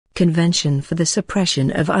Convention for the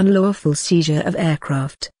Suppression of Unlawful Seizure of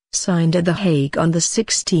Aircraft, signed at The Hague on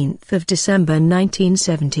 16 December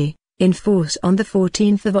 1970, in force on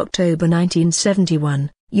 14 October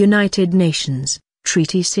 1971, United Nations,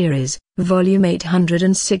 Treaty Series, Volume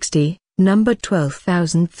 860, Number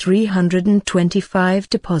 12325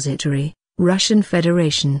 Depository, Russian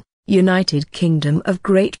Federation, United Kingdom of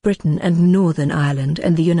Great Britain and Northern Ireland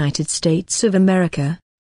and the United States of America.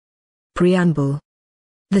 Preamble.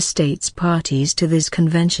 The states parties to this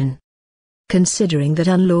convention. Considering that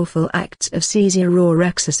unlawful acts of seizure or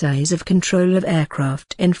exercise of control of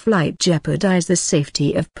aircraft in flight jeopardize the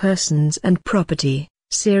safety of persons and property,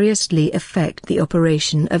 seriously affect the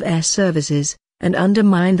operation of air services, and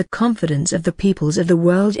undermine the confidence of the peoples of the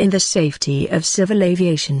world in the safety of civil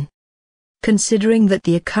aviation. Considering that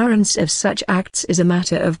the occurrence of such acts is a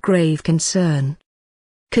matter of grave concern.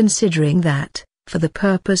 Considering that, for the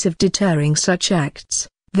purpose of deterring such acts,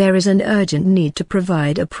 there is an urgent need to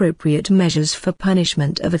provide appropriate measures for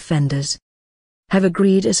punishment of offenders. Have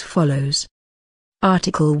agreed as follows.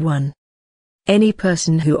 Article 1. Any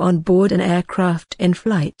person who on board an aircraft in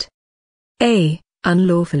flight a.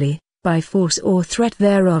 unlawfully, by force or threat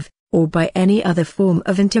thereof, or by any other form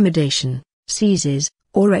of intimidation, seizes,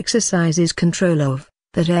 or exercises control of,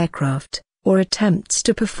 that aircraft, or attempts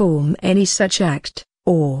to perform any such act,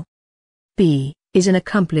 or b. is an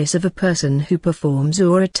accomplice of a person who performs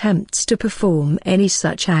or attempts to perform any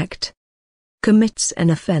such act, commits an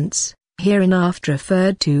offense, hereinafter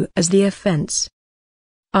referred to as the offense.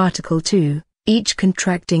 Article 2. Each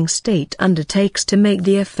contracting state undertakes to make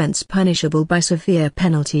the offense punishable by severe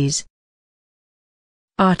penalties.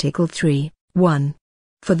 Article 3. 1.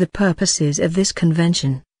 For the purposes of this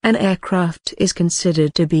convention, an aircraft is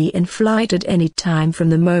considered to be in flight at any time from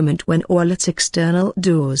the moment when all its external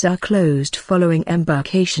doors are closed following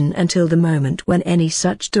embarkation until the moment when any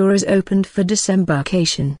such door is opened for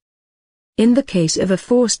disembarkation. In the case of a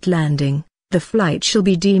forced landing, the flight shall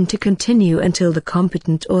be deemed to continue until the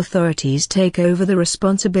competent authorities take over the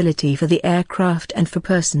responsibility for the aircraft and for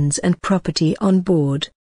persons and property on board.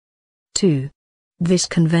 2. This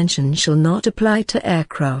convention shall not apply to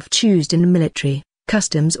aircraft used in military,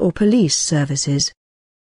 customs or police services.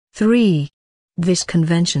 3. This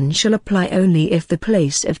convention shall apply only if the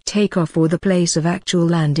place of takeoff or the place of actual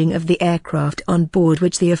landing of the aircraft on board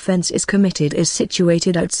which the offense is committed is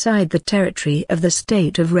situated outside the territory of the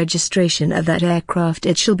state of registration of that aircraft.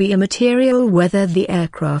 It shall be immaterial whether the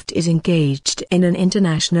aircraft is engaged in an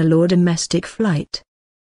international or domestic flight.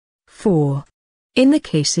 4. In the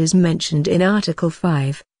cases mentioned in Article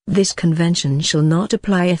 5, this convention shall not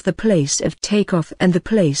apply if the place of takeoff and the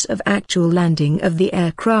place of actual landing of the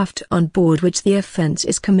aircraft on board which the offense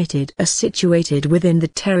is committed are situated within the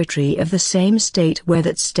territory of the same state where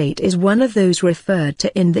that state is one of those referred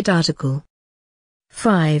to in that article.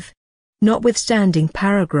 5. Notwithstanding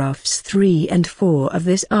paragraphs 3 and 4 of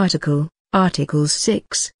this article, Articles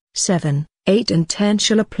 6, 7, 8 and 10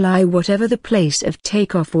 shall apply whatever the place of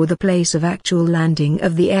takeoff or the place of actual landing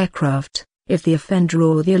of the aircraft, if the offender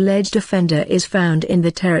or the alleged offender is found in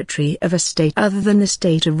the territory of a state other than the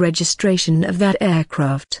state of registration of that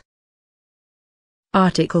aircraft.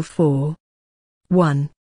 Article 4. 1.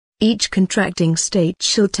 Each contracting state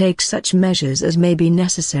shall take such measures as may be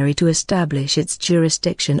necessary to establish its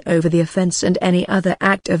jurisdiction over the offense and any other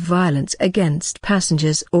act of violence against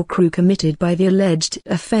passengers or crew committed by the alleged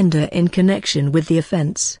offender in connection with the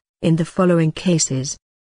offense, in the following cases.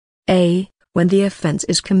 A. When the offense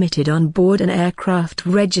is committed on board an aircraft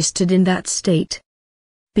registered in that state.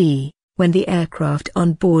 B. When the aircraft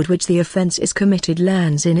on board which the offense is committed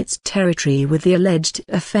lands in its territory with the alleged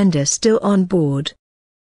offender still on board.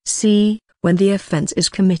 C. When the offense is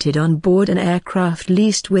committed on board an aircraft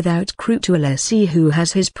leased without crew to a lessee who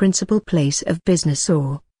has his principal place of business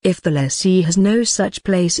or, if the lessee has no such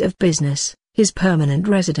place of business, his permanent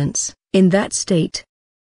residence, in that state.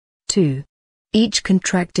 2. Each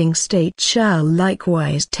contracting state shall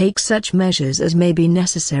likewise take such measures as may be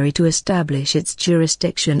necessary to establish its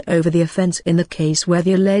jurisdiction over the offense in the case where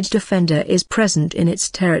the alleged offender is present in its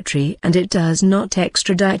territory and it does not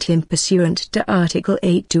extradite him pursuant to Article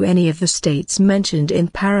 8 to any of the states mentioned in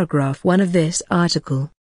paragraph 1 of this article.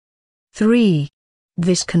 3.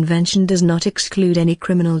 This convention does not exclude any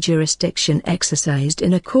criminal jurisdiction exercised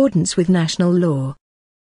in accordance with national law.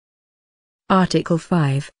 Article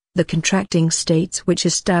 5. The contracting states which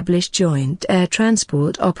establish joint air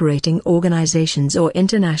transport operating organizations or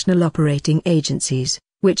international operating agencies,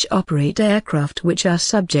 which operate aircraft which are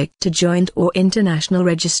subject to joint or international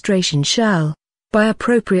registration shall, by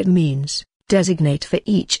appropriate means, Designate for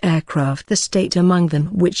each aircraft the state among them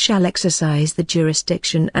which shall exercise the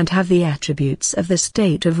jurisdiction and have the attributes of the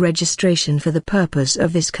state of registration for the purpose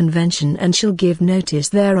of this convention, and shall give notice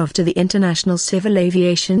thereof to the International Civil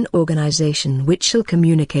Aviation Organization, which shall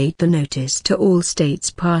communicate the notice to all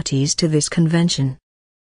states parties to this convention.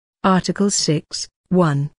 Article 6,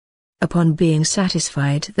 1. Upon being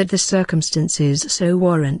satisfied that the circumstances so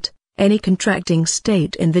warrant, any contracting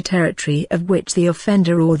state in the territory of which the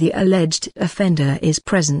offender or the alleged offender is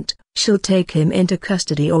present, shall take him into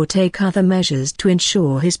custody or take other measures to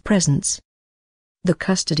ensure his presence. The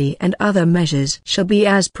custody and other measures shall be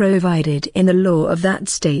as provided in the law of that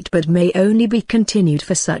state, but may only be continued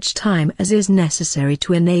for such time as is necessary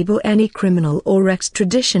to enable any criminal or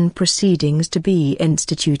extradition proceedings to be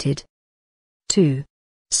instituted. 2.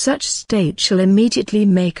 Such state shall immediately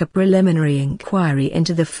make a preliminary inquiry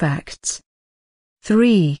into the facts.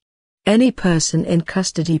 3. Any person in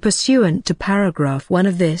custody pursuant to paragraph 1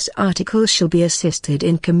 of this article shall be assisted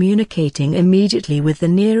in communicating immediately with the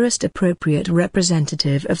nearest appropriate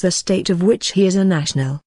representative of the state of which he is a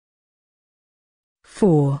national.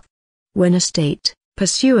 4. When a state,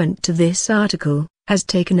 pursuant to this article, has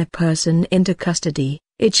taken a person into custody,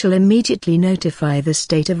 it shall immediately notify the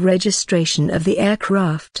state of registration of the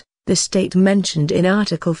aircraft, the state mentioned in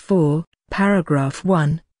Article 4, Paragraph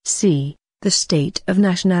 1, c, the state of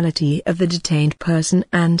nationality of the detained person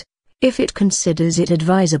and, if it considers it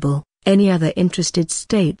advisable, any other interested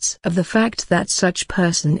states of the fact that such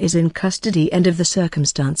person is in custody and of the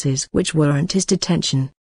circumstances which warrant his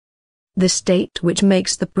detention. The state which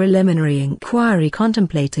makes the preliminary inquiry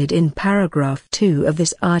contemplated in paragraph 2 of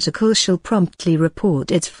this article shall promptly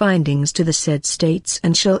report its findings to the said states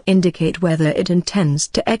and shall indicate whether it intends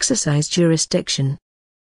to exercise jurisdiction.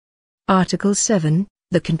 Article 7.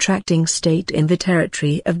 The contracting state in the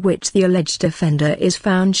territory of which the alleged offender is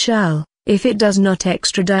found shall, if it does not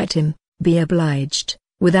extradite him, be obliged,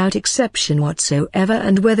 without exception whatsoever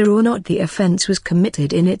and whether or not the offense was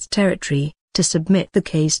committed in its territory, to submit the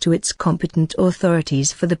case to its competent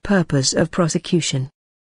authorities for the purpose of prosecution.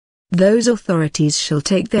 Those authorities shall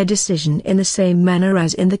take their decision in the same manner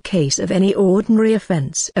as in the case of any ordinary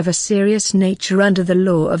offense of a serious nature under the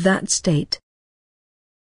law of that state.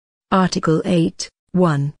 Article 8,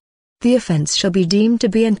 1. The offense shall be deemed to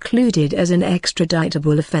be included as an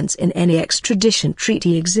extraditable offense in any extradition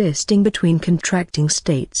treaty existing between contracting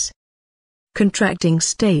states. Contracting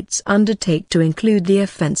states undertake to include the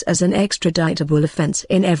offense as an extraditable offense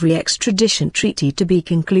in every extradition treaty to be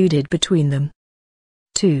concluded between them.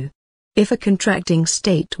 2. If a contracting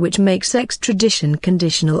state which makes extradition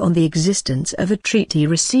conditional on the existence of a treaty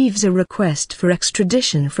receives a request for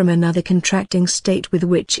extradition from another contracting state with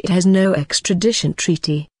which it has no extradition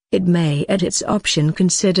treaty, it may at its option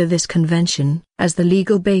consider this convention as the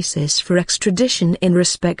legal basis for extradition in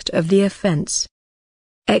respect of the offense.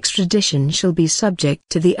 Extradition shall be subject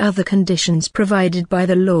to the other conditions provided by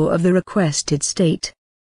the law of the requested state.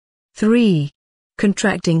 3.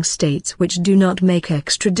 Contracting states which do not make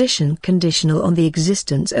extradition conditional on the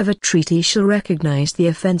existence of a treaty shall recognize the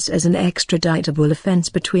offense as an extraditable offense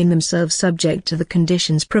between themselves subject to the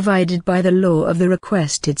conditions provided by the law of the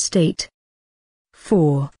requested state.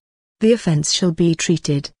 4. The offense shall be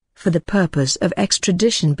treated, for the purpose of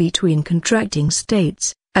extradition between contracting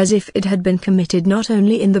states, as if it had been committed not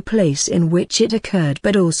only in the place in which it occurred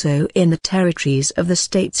but also in the territories of the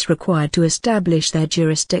states required to establish their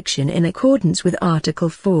jurisdiction in accordance with Article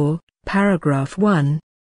 4, Paragraph 1.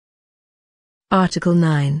 Article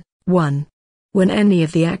 9, 1. When any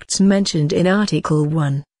of the acts mentioned in Article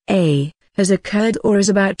 1a has occurred or is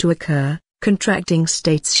about to occur, contracting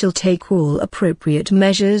states shall take all appropriate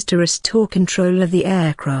measures to restore control of the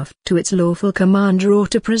aircraft to its lawful commander or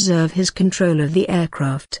to preserve his control of the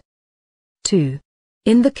aircraft. 2.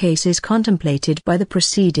 In the cases contemplated by the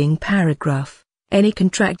preceding paragraph, any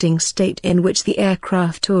contracting state in which the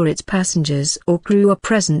aircraft or its passengers or crew are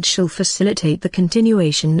present shall facilitate the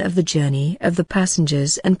continuation of the journey of the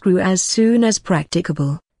passengers and crew as soon as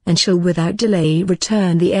practicable, and shall without delay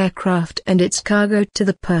return the aircraft and its cargo to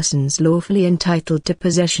the persons lawfully entitled to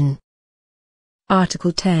possession.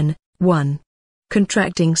 Article 10, 1.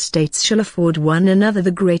 Contracting states shall afford one another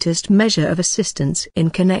the greatest measure of assistance in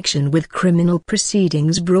connection with criminal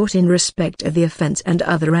proceedings brought in respect of the offense and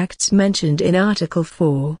other acts mentioned in Article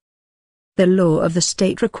 4. The law of the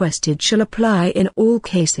state requested shall apply in all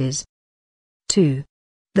cases. 2.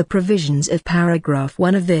 The provisions of paragraph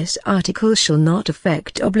 1 of this article shall not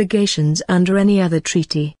affect obligations under any other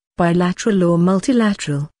treaty, bilateral or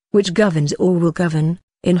multilateral, which governs or will govern,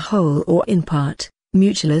 in whole or in part,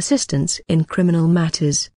 mutual assistance in criminal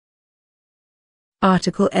matters.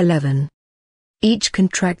 Article 11. Each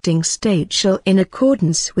contracting state shall, in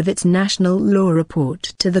accordance with its national law, report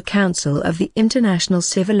to the Council of the International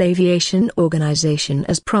Civil Aviation Organization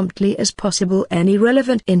as promptly as possible any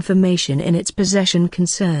relevant information in its possession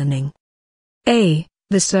concerning a.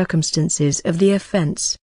 the circumstances of the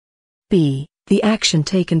offense, b. the action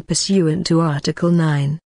taken pursuant to Article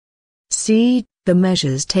 9, c. the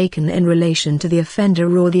measures taken in relation to the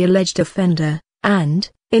offender or the alleged offender, and,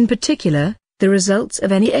 in particular, the results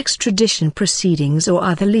of any extradition proceedings or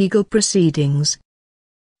other legal proceedings.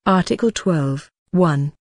 Article 12,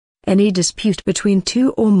 1. Any dispute between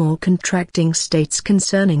two or more contracting states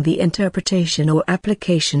concerning the interpretation or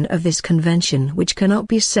application of this convention which cannot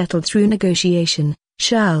be settled through negotiation,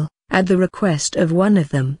 shall, at the request of one of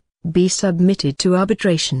them, be submitted to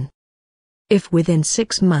arbitration. If within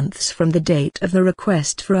 6 months from the date of the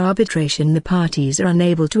request for arbitration the parties are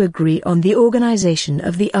unable to agree on the organization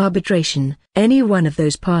of the arbitration, any one of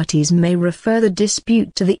those parties may refer the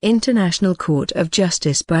dispute to the International Court of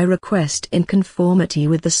Justice by request in conformity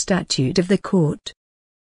with the statute of the court.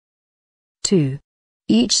 2.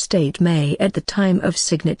 Each state may at the time of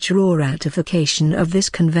signature or ratification of this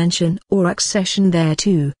convention or accession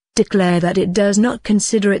thereto, declare that it does not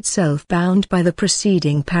consider itself bound by the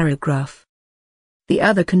preceding paragraph. The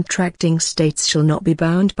other contracting states shall not be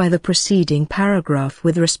bound by the preceding paragraph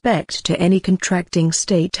with respect to any contracting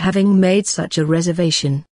state having made such a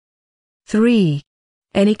reservation. 3.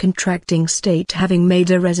 Any contracting state having made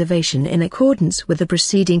a reservation in accordance with the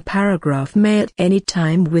preceding paragraph may at any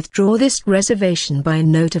time withdraw this reservation by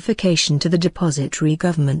notification to the depository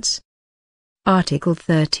governments. Article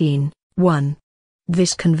 13, 1.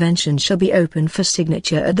 This convention shall be open for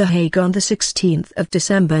signature at The Hague on the 16th of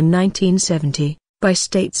December 1970. By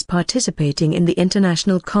states participating in the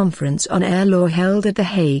International Conference on Air Law held at The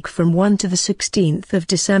Hague from 1 to the 16th of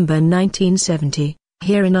December 1970,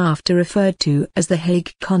 hereinafter referred to as the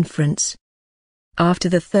Hague Conference. After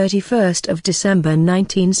the 31st of December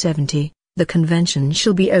 1970, the convention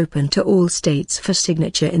shall be open to all states for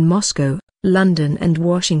signature in Moscow, London and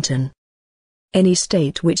Washington. Any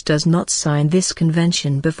state which does not sign this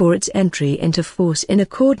convention before its entry into force in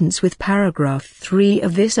accordance with paragraph 3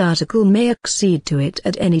 of this article may accede to it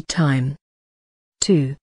at any time.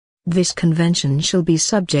 2. This convention shall be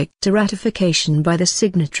subject to ratification by the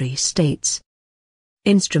signatory states.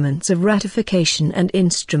 Instruments of ratification and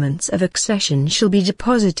instruments of accession shall be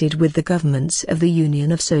deposited with the governments of the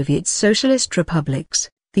Union of Soviet Socialist Republics,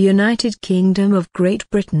 the United Kingdom of Great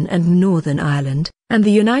Britain and Northern Ireland, and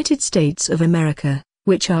the United States of America,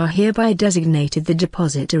 which are hereby designated the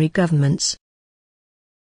depository governments.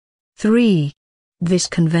 3. This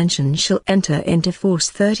convention shall enter into force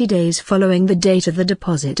 30 days following the date of the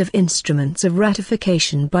deposit of instruments of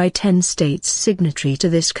ratification by 10 states signatory to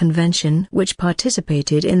this convention which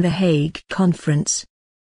participated in the Hague Conference.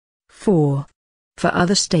 4. For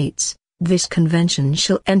other states, this convention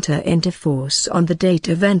shall enter into force on the date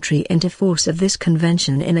of entry into force of this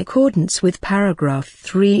convention in accordance with paragraph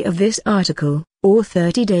 3 of this article, or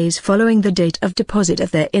 30 days following the date of deposit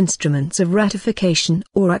of their instruments of ratification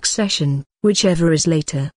or accession, whichever is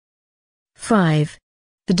later. 5.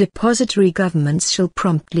 The depository governments shall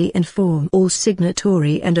promptly inform all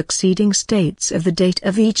signatory and acceding states of the date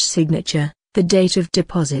of each signature, the date of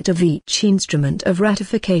deposit of each instrument of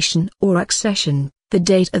ratification or accession, the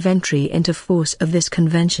date of entry into force of this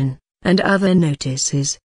convention, and other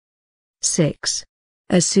notices. 6.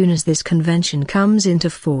 As soon as this convention comes into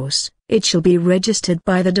force, it shall be registered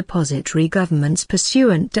by the depository governments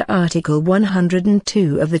pursuant to Article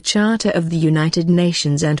 102 of the Charter of the United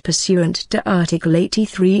Nations and pursuant to Article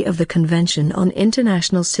 83 of the Convention on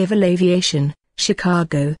International Civil Aviation,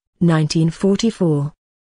 Chicago, 1944.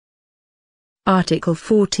 Article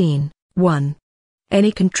 14, 1.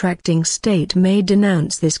 Any contracting state may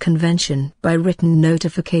denounce this convention by written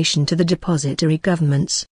notification to the depository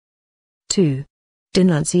governments. 2.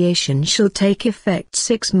 Denunciation shall take effect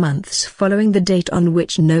 6 months following the date on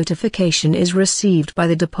which notification is received by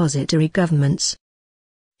the depository governments.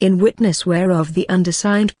 In witness whereof the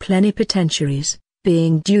undersigned plenipotentiaries,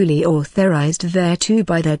 being duly authorized thereto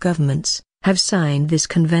by their governments, have signed this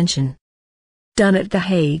convention. Done at The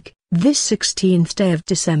Hague, this 16th day of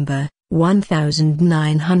December,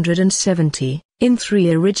 1970, in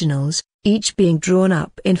 3 originals, each being drawn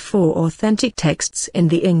up in 4 authentic texts in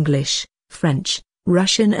the English, French,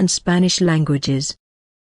 Russian and Spanish languages.